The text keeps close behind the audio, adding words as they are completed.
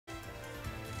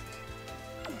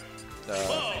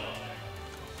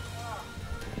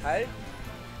Hey?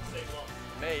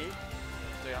 Me?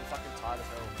 Dude, I'm fucking tired as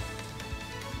hell.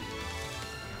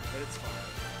 But it's fine.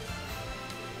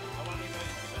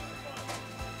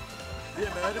 The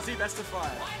emergency best of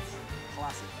 5.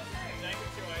 Classic.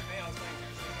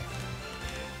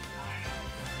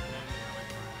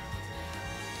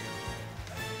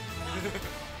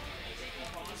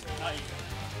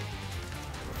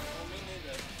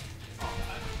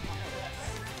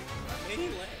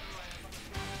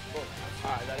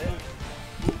 Alright, that it?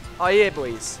 Oh yeah,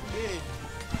 boys.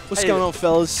 What's going on,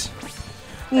 fellas?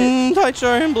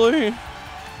 Taicho and Blue.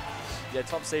 Yeah,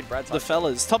 top seed Brad Taicho. The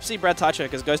fellas. Top seed Brad Taicho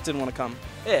because Ghost didn't want to come.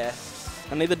 Yeah.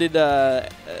 And neither did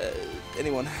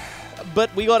anyone.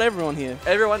 But we got everyone here.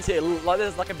 Everyone's here. Like,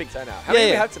 there's like a big turnout. How many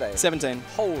do we have today? 17.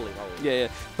 Holy moly. Yeah.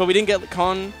 But we didn't get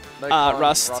Con, No Con,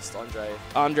 Rust,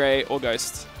 Andre, or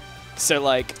Ghost. So,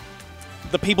 like,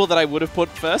 the people that I would have put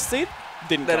first seed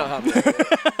didn't They're come. not coming.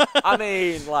 I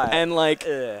mean, like... And, like,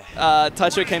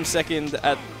 Taicho came second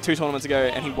at 2 tournaments ago,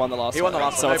 and he won the last one. He won the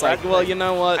last one. So it's like, well, you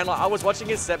know what? And, like, I was watching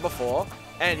his set before,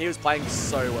 and he was playing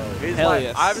so well. He's Hell like,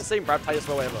 yes. I haven't seen Brad play this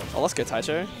well ever. Oh, let's go,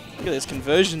 Taicho. Look at these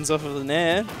conversions off of the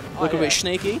Nair. Look a bit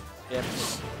sneaky. Yep.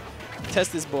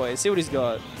 Test this boy. See what he's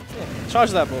got. Yeah.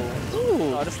 Charge that ball.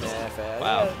 Ooh. Oh, just Nair, fair.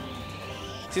 Wow. Yeah.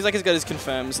 Seems like he's got his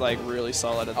confirms like really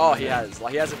solid at the Oh, moment. he has.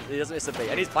 Like, he doesn't miss a beat.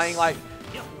 And he's playing, like...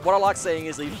 What I like seeing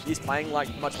is he's playing,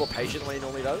 like, much more patient than he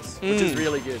normally does, which is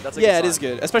really good. That's a good it sign. is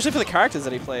good. Especially for the characters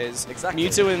that he plays. Exactly.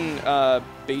 Mewtwo and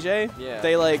BJ,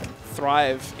 they, like,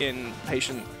 thrive in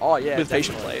patient... Oh, yeah, with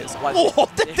patient players. Like,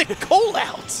 the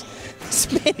call-outs! This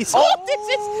man is...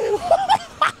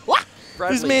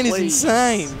 Bradley, this man is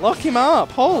insane. Lock him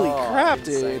up. Holy crap,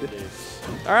 dude.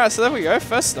 Alright, so there we go.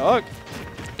 First stock.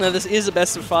 Now, this is a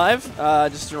best of 5.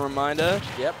 Just a reminder.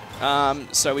 Yep.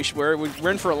 So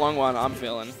we're in for a long one, I'm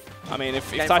feeling. I mean,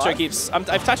 if Taicho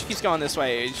keeps going this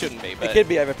way, it shouldn't be. But it could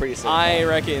be over pretty soon. I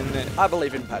reckon. I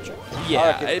believe in Patrick.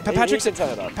 Yeah,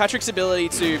 Patrick's ability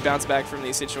to bounce back from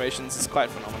these situations is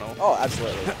quite phenomenal. Oh,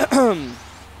 absolutely.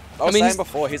 I was saying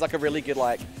before, he's like a really good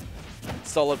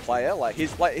solid player. Like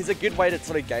he's a good way to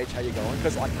sort of gauge how you're going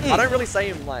because like I don't really see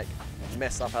him like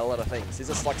mess up a lot of things. He's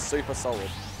just like super solid.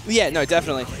 Yeah, no,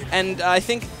 definitely. And I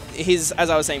think as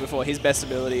I was saying before, his best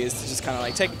ability is to just kind of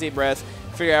like take a deep breath,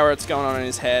 figure out what's going on in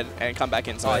his head, and come back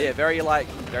into it. Oh yeah, very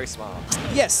smart.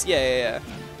 Yes, yeah.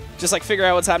 Just like figure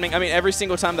out what's happening. I mean, every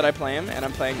single time that I play him, and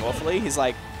I'm playing awfully, he's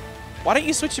like, why don't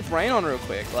you switch your brain on real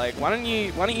quick? Like, why don't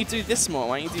you do this more?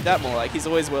 Why don't you do that more? Like, he's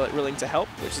always willing to help,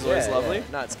 which is always lovely. Yeah.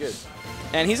 No, it's good.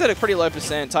 And he's at a pretty low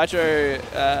percent. Taicho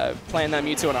playing that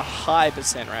Mewtwo on a high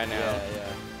percent right now. Yeah.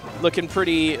 Looking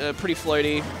pretty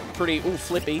floaty, pretty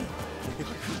flippy.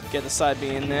 Get the side B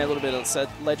in there, a little bit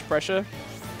of ledge pressure.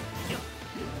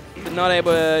 But not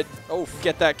able to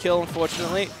get that kill,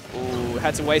 unfortunately. Ooh,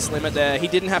 had to waste limit there. He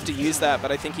didn't have to use that,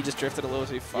 but I think he just drifted a little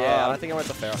too far. Yeah, I think I went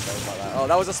to fair stage like that. Oh,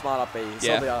 that was a smart up B. You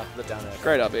saw the down air.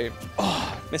 Great up B.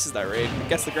 Oh, misses that read.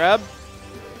 Gets the grab.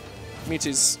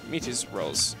 Mewtwo's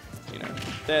rolls, you know,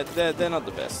 they're not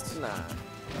the best. Nah.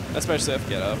 Especially if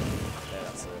get up. Yeah,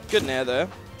 that's it. Good nair there.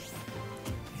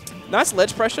 Nice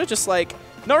ledge pressure, just like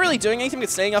not really doing anything but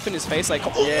staying up in his face. Like,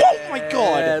 oh my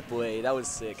god! Yeah, boy, that was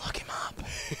sick. Lock him up.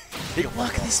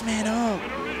 Lock this man up.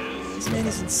 This man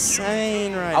is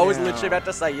insane right now. I was literally about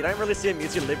to say, you don't really see a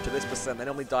Mewtwo live to this percent. They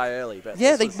normally die early. But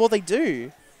yeah, they do.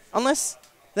 Unless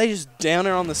they just down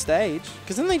her on the stage,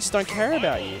 because then they just don't care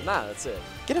about you. Nah, that's it.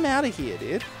 Get him out of here,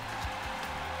 dude.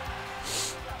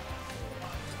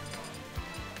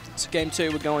 So game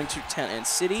 2, we're going to Town and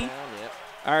City.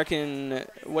 I reckon,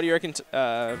 what do you reckon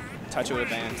Taicho would have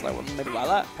banned? Like, maybe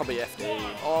Lilat? Probably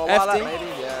FD. Oh, FD? Lilat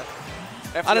maybe, yeah.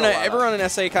 FD I don't know, Lilat. everyone in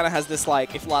SA kind of has this,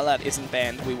 like, if Lilat isn't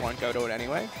banned, we won't go to it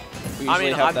anyway. We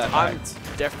usually have that I'm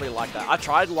definitely like that. I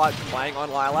tried, like, playing on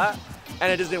Lilat,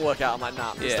 and it just didn't work out. I'm like,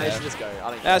 nah, this stage should just go.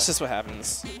 I don't That's just what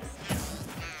happens.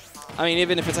 I mean,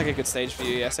 even if it's, like, a good stage for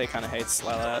you, SA kind of hates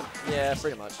Lilat. Yeah,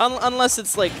 pretty much. Unless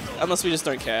it's, like, unless we just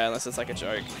don't care, unless it's, like, a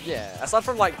joke. Yeah, aside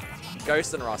from, like,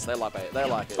 Ghost and Rust, they like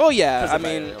it. Oh, yeah, I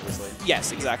mean, beta, obviously.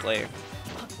 Yes, exactly.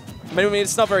 I mean,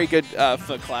 it's not very good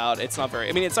for Cloud. It's not very...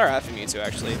 I mean, it's alright for Mewtwo,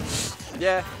 actually.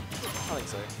 Yeah, I think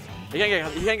so.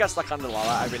 You can get stuck under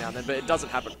Lilat every now and then, but it doesn't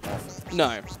happen often.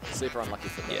 No. Super unlucky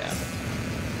for that.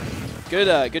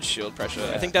 Yeah. Good shield pressure.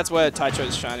 Yeah. I think that's where Taicho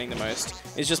is shining the most.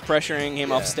 Is just pressuring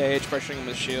him off stage, pressuring him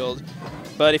with shield.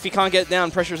 But if he can't get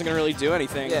down, pressure isn't going to really do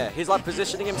anything. Yeah, he's like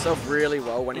positioning himself really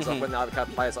well when he's like when the other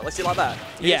players like, let's see like that.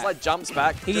 He just like jumps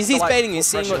back. He's baiting. He's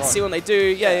seeing what they do.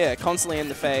 Yeah, constantly in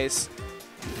the face.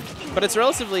 But it's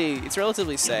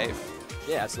relatively safe.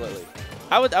 Yeah, absolutely.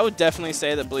 I would definitely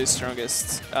say that Blue's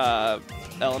strongest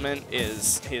element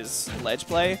is his ledge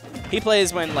play. He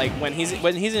plays when he's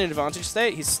in an advantage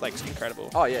state. He's like incredible.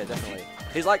 Oh yeah, definitely.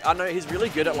 He's like I know he's really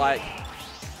good at like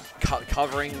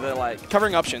covering the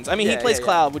covering options. I mean, he plays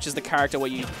Cloud, which is the character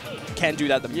where you can do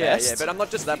that the best. Yeah, but I'm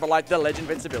not just that, but like the ledge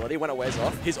invincibility when it wears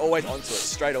off, he's always onto it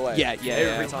straight away. Yeah,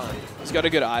 every time. He's got a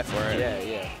good eye for it.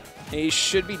 Yeah. He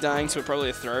should be dying to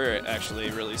probably a throw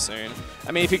actually really soon.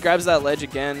 I mean, if he grabs that ledge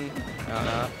again, I don't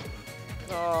know.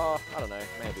 Oh, I don't know,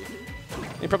 maybe.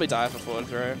 He'd probably die for forward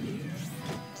throw.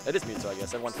 It is Mewtwo, I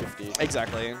guess, at 150.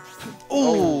 Exactly.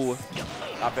 Ooh!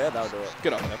 Up air, that'll do it.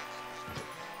 Good on him.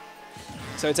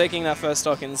 So taking that first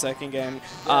stock in the second game,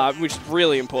 which is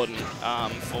really important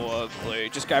for Blue.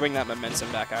 Just grabbing that momentum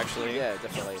back, actually. Yeah,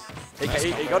 definitely.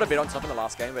 He got a bit on top in the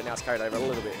last game, but now it's carried over a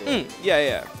little bit here.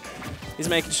 Yeah. He's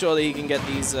making sure that he can get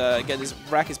these,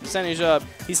 rack his percentage up.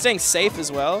 He's staying safe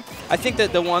as well. I think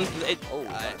that the one,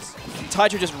 Nice.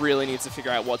 Taicho just really needs to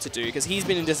figure out what to do because he's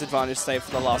been in disadvantage state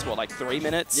for the last like 3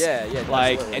 minutes. Yeah,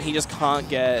 absolutely. And he just can't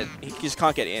get,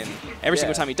 in. Every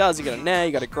single time he does, you got a nair,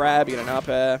 you got a grab, you got an up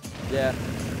air. Yeah.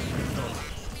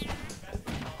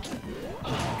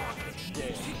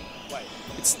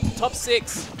 It's top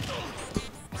 6.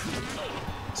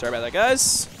 Sorry about that,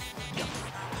 guys.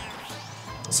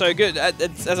 So good.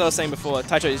 As I was saying before,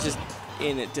 Taicho is just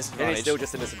in a disadvantage. And he's still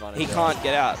just in disadvantage. He can't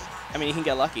get out. I mean, he can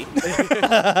get lucky.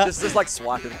 just like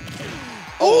swiping.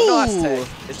 Oh, nice tag.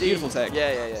 It's a beautiful tag.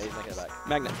 Yeah, he's making it back.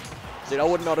 Magnet. Dude, I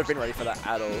would not have been ready for that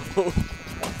at all.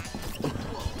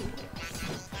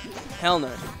 Hell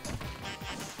no.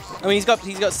 I mean, he's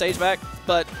got stage back,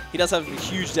 but he does have a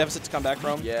huge deficit to come back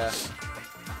from. Yeah.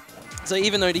 So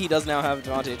even though he does now have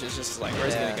advantage, it's just like,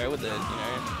 where's he going to go with it, you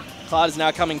know? Cloud is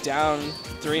now coming down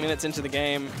 3 minutes into the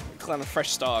game, on a fresh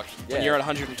stock, and you're at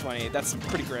 120. That's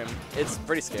pretty grim. It's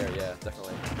pretty scary, yeah,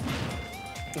 definitely.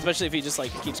 Especially if he just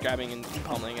like keeps grabbing and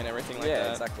pummeling and everything like that.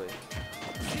 Yeah, exactly.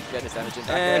 Getting his damage in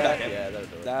back. And back in. Yeah, that'll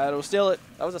do it. That'll steal it.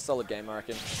 That was a solid game, I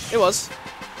reckon. It was.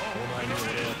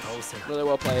 Really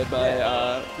well played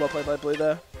by Blue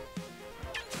there.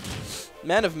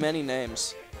 Man of many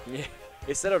names. Yeah.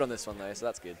 He settled on this one though, so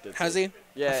that's good. Has he?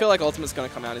 Yeah. I feel like Ultimate's going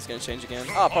to come out. He's going to change again.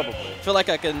 Oh, probably. I feel like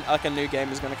a new game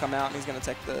is going to come out and he's going to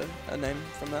take a name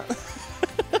from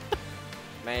that.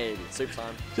 Maybe. Soup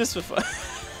time. Just for fun.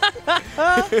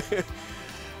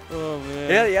 Oh man.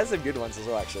 Yeah, he has some good ones as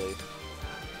well, actually.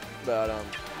 But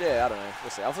yeah, I don't know.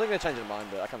 We'll see. I was thinking of changing mine,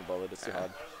 but I can't be bothered. It's too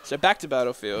hard. So back to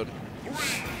Battlefield.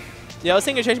 Yeah, I was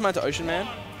thinking of changing mine to Ocean Man.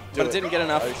 But it didn't get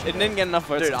enough. It didn't get enough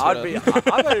votes. Dude, I voted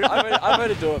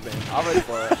do it, man. I voted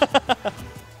for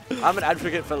it. I'm an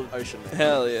advocate for Ocean Man.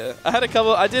 Hell yeah!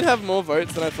 I did have more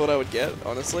votes than I thought I would get,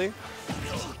 honestly.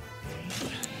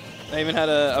 I even had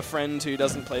a friend who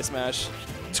doesn't play Smash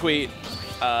tweet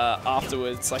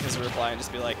afterwards, like as a reply, and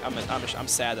just be like, "I'm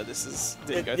sad that this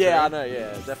didn't go through." Yeah, I know. Yeah,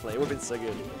 definitely. It would have been so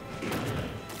good.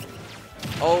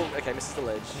 Oh, okay, misses the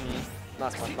ledge.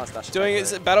 Nice dash.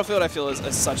 Battlefield, I feel,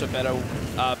 is such a better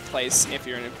place if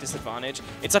you're in a disadvantage.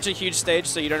 It's such a huge stage,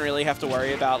 so you don't really have to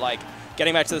worry about like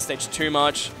getting back to the stage too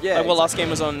much. Yeah. Like, well, last game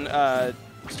was on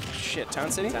Town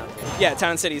City. Yeah,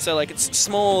 Town City. So like it's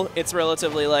small. It's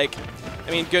relatively like, I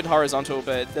mean, good horizontal,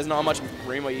 but there's not much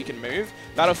room where you can move.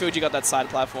 Battlefield, you got that side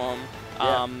platform,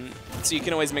 so you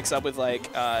can always mix up with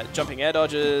like jumping air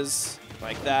dodges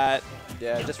like that.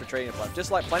 Yeah, just retreating.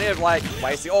 Just like plenty of like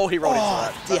wasting. Oh, he rolled into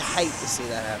that. You hate to see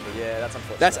that happen. Yeah, that's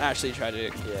unfortunate. That's actually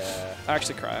tragic. Yeah. I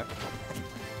actually cry.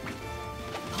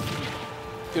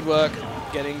 Good work.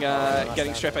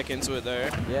 Getting straight back into it though.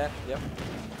 Yeah, yep.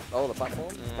 Oh, the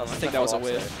platform? I think that was a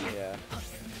whiff. Yeah.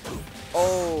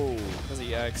 Oh. That was a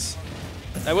yikes.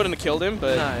 That wouldn't have killed him,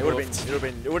 but no, it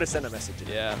would have sent a message.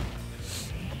 Yeah.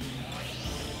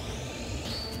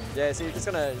 Yeah, so you're just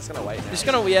gonna wait now. Just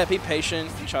gonna be patient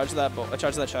and charge that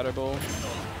shadow ball.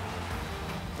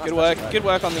 Nice good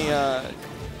work on the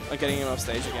on getting him off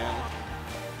stage again.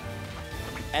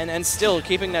 And still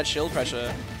keeping that shield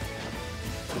pressure.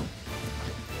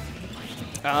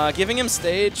 Giving him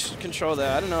stage control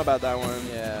there. I don't know about that one.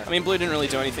 Yeah. I mean, Blue didn't really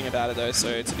do anything about it though,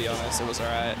 so to be honest, it was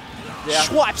alright. Yeah.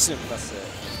 Swipes him. That's it.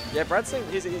 Yeah, Brad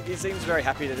he seems very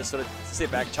happy to just sort of sit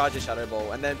back, charge his shadow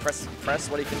ball, and then press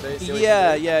what he can do.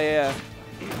 Yeah.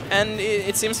 And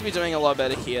it seems to be doing a lot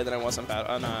better here than it was in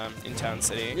Town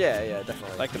City. Yeah,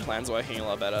 definitely. Like the plan's working a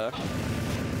lot better.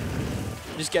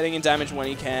 Just getting in damage when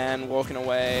he can, walking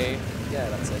away. Yeah,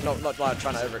 that's it. Not like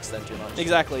trying to overextend too much.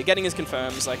 Exactly. Getting his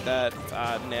confirms like that.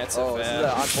 Nets. Oh, this is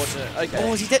unfortunate. Okay.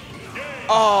 Oh, is he dead?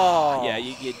 Oh. Yeah,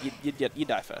 you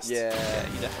die first. Yeah,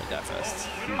 you definitely die first.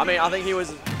 I mean, I think he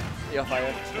was. Yeah,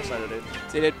 fire. He did.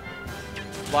 He did.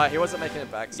 Like, he wasn't making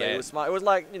it back, so Yeah. it was smart. It was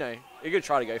like, you know, you could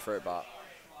try to go for it, but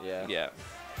yeah. Yeah.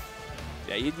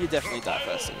 Yeah, you definitely die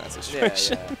first in that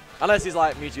situation. Yeah. Unless he's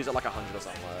like Mewtwo's at like 100 or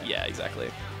something like that. Yeah,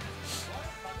 exactly.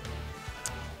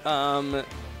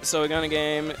 So we're going to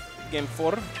game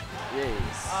 4.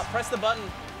 Yes. Press the button.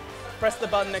 Press the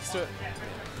button next to it.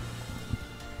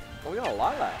 Oh, we got a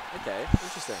lilac. Okay,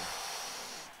 interesting.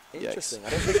 Interesting.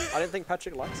 I didn't think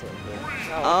Patrick likes it. But,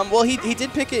 oh. Well, he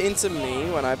did pick it into me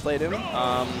when I played him.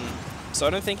 So I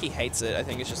don't think he hates it. I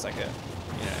think it's just like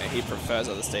he prefers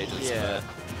other stages. Yeah. But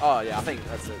Oh yeah, I think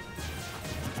that's it.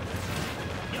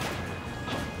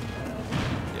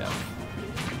 yeah.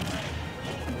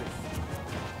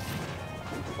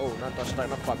 Oh, not touch attack,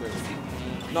 not quite good.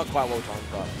 Not quite well timed,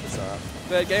 but it's alright.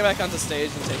 But getting back onto stage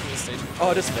and taking the stage.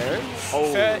 Oh, just fair?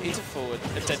 Oh. Fair into forward.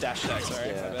 It's a dash attack, sorry.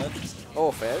 Yeah. My bad.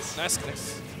 Oh, fairs. Nice.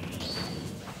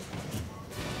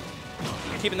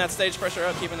 Keeping that stage pressure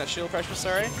up, keeping that shield pressure,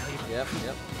 sorry. Yep.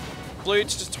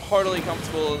 Blue's just totally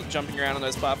comfortable jumping around on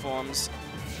those platforms.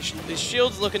 His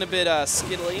shield's looking a bit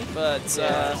skiddly, but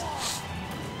yeah.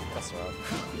 That's right.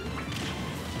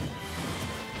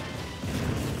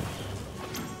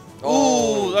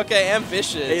 Ooh, okay,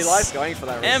 ambitious. He likes going for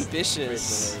that.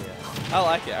 Ambitious. Yeah. I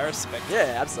like it. I respect it.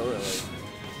 Yeah, absolutely.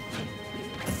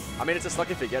 I mean, it's just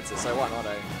lucky if he gets it, so why not,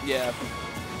 eh? Yeah.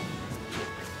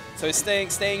 So he's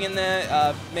staying in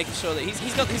there, making sure that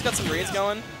he's got some reads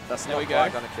going. That's there not we go.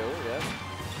 quite gonna kill, yeah.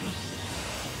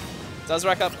 Does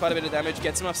rack up quite a bit of damage,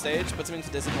 gets him off stage, puts him into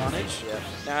disadvantage. Yeah.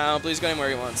 Now Blue's got him where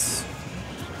he wants.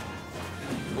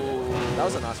 Ooh. That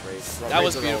was a nice read. That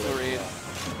was a beautiful read.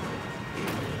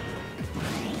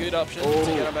 Good option to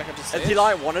get him back up to stage. And he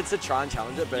like wanted to try and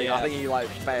challenge it, but Yeah. I think he like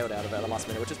failed out of it at the last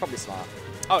minute, which is probably smart.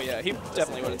 Oh yeah, he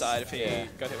definitely would have died if he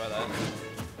got hit by that.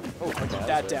 Oh, okay,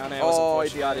 That down air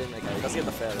was he unfortunate. didn't. Okay, he doesn't get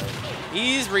the fair though.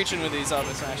 He's reaching with these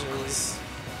other smashes.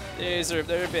 They're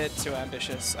a bit too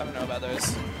ambitious. I don't know about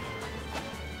those.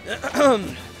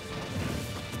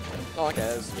 Oh, okay,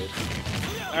 that was good.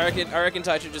 I reckon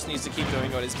Taicho just needs to keep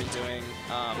doing what he's been doing.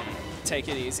 Take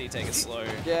it easy, take it slow.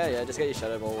 Yeah, just get your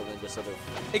shadow ball and then just sort of.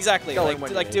 Exactly. Go Like in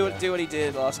when like you need, do what he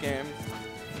did last game.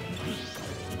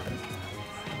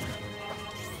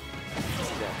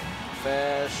 Yeah.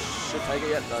 Fair should take it.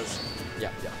 Yeah, it does.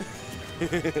 Yeah.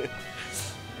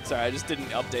 Sorry, I just didn't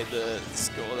update the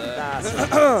score there. Nah,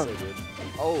 so good.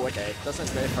 Oh, okay. Doesn't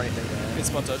spare for anything there. Good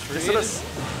spot dodge read.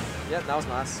 Yeah, that was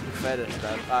nice. Fair to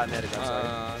grab. Nair to grab,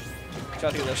 sorry.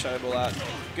 Try to get the shadow ball out.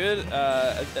 Good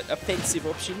offensive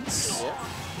options. Yeah.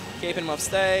 Keeping him off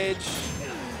stage.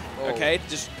 Oh. Okay,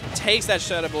 just takes that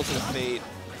shadow ball to the feet.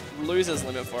 Loses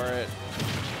limit for it.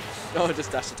 Oh,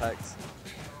 just dash attacks.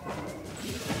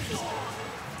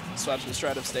 Swipes him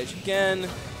straight off stage again.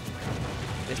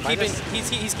 He's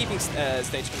keeping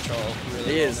stage control. Really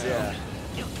He well is, now. yeah.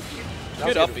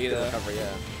 Good up B good there. recovery,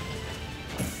 yeah.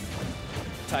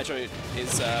 Taicho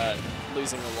is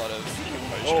losing a lot of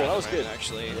composure. Oh, that was good.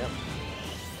 Actually. Yep.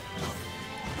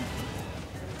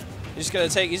 You just gotta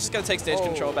take stage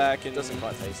control back and doesn't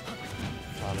quite taste.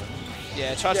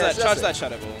 yeah, charge Yeah, that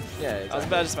shadow ball. Yeah, exactly.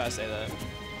 I was just about to say that.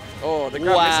 Oh, the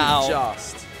grab Wow. is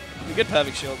just. Good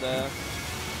perfect shield there.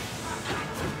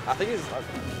 I think it's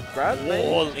grab.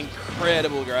 Oh,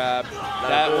 incredible grab.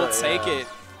 That will good, take yeah. it.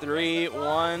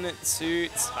 3-1 to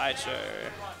Taicho.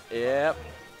 Yep.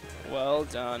 Well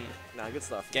done. Nah, good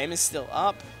stuff. Game is still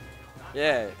up.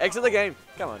 Yeah, exit the game.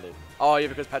 Come on, dude. Oh, yeah,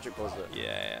 because Patrick paused it.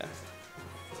 Yeah.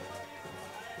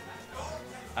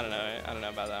 I don't know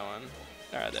about that one.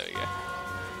 All right, there we go.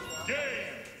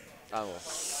 Oh, well.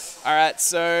 All right,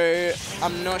 so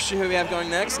I'm not sure who we have going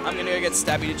next. I'm gonna go get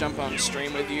Stabby to jump on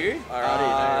stream with you.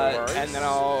 Alrighty, no worries. And then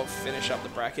I'll finish up the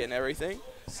bracket and everything.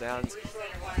 Sounds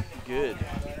good.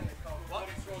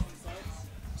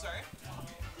 Sorry?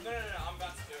 No, I'm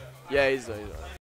about to do it. Yeah, he's